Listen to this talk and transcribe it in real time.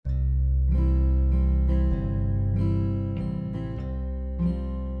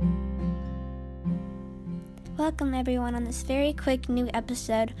welcome everyone on this very quick new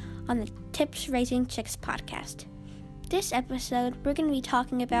episode on the Tips Raising Chicks podcast. This episode, we're going to be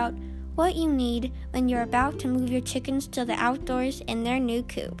talking about what you need when you're about to move your chickens to the outdoors in their new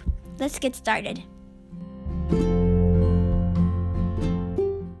coop. Let's get started.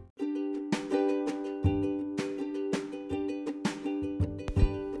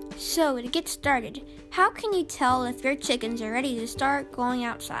 So, to get started, how can you tell if your chickens are ready to start going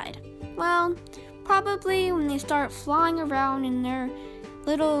outside? Well, probably when they start flying around in their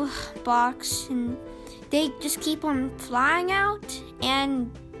little box and they just keep on flying out and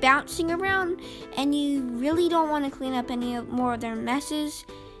bouncing around, and you really don't want to clean up any more of their messes,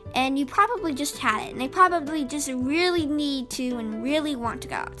 and you probably just had it, and they probably just really need to and really want to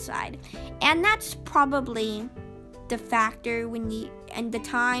go outside. And that's probably the factor and the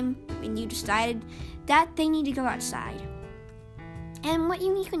time when you decided that they need to go outside. And what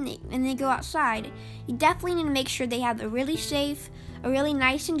you need when they go outside, you definitely need to make sure they have a really safe, a really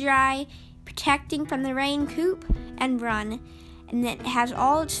nice and dry, protecting from the rain coop and run. And that it has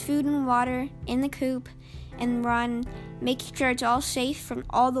all its food and water in the coop and run, making sure it's all safe from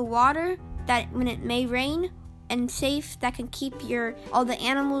all the water that when it may rain, and safe that can keep all the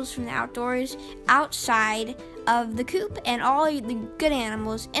animals from the outdoors outside of the coop and all the good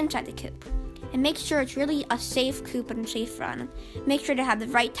animals inside the coop. And make sure it's really a safe coop and a safe run. Make sure to have the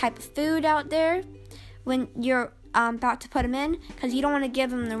right type of food out there when you're about to put them in, because you don't want to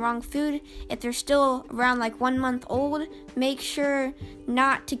give them the wrong food. If they're still around like 1 month old, make sure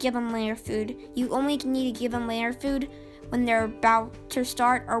not to give them layer food. You only need to give them layer food when they're about to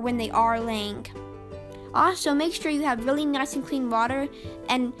start or when they are laying. Also, make sure you have really nice and clean water,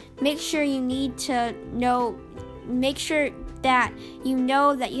 and make sure that you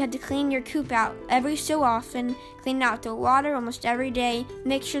know that you have to clean your coop out every so often. Clean out the water almost every day.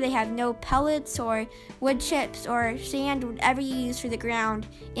 Make sure they have no pellets or wood chips or sand, whatever you use for the ground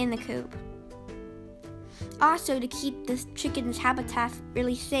in the coop. Also, to keep the chicken's habitat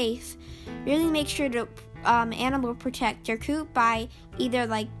really safe, really make sure to animal protect your coop by either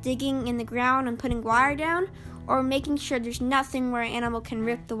like digging in the ground and putting wire down, or making sure there's nothing where an animal can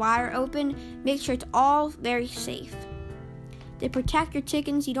rip the wire open. Make sure it's all very safe. To protect your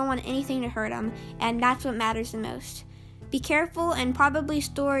chickens, you don't want anything to hurt them, and that's what matters the most. Be careful and probably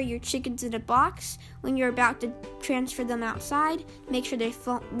store your chickens in a box when you're about to transfer them outside. Make sure they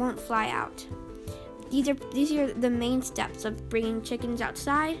won't fly out. These are the main steps of bringing chickens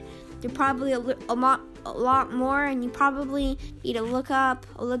outside. They're probably a lot more, and you probably need to look up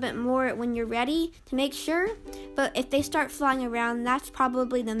a little bit more when you're ready to make sure. But if they start flying around, that's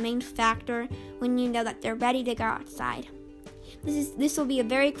probably the main factor when you know that they're ready to go outside. This will be a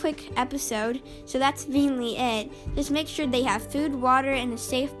very quick episode, so that's mainly it. Just make sure they have food, water, and a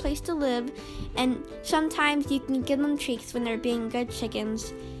safe place to live, and sometimes you can give them treats when they're being good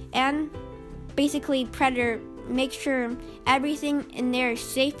chickens. And basically, make sure everything in there is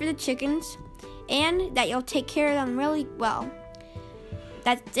safe for the chickens, and that you'll take care of them really well.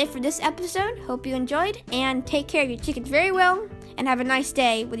 That's it for this episode. Hope you enjoyed, and take care of your chickens very well, and have a nice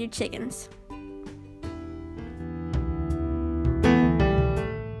day with your chickens.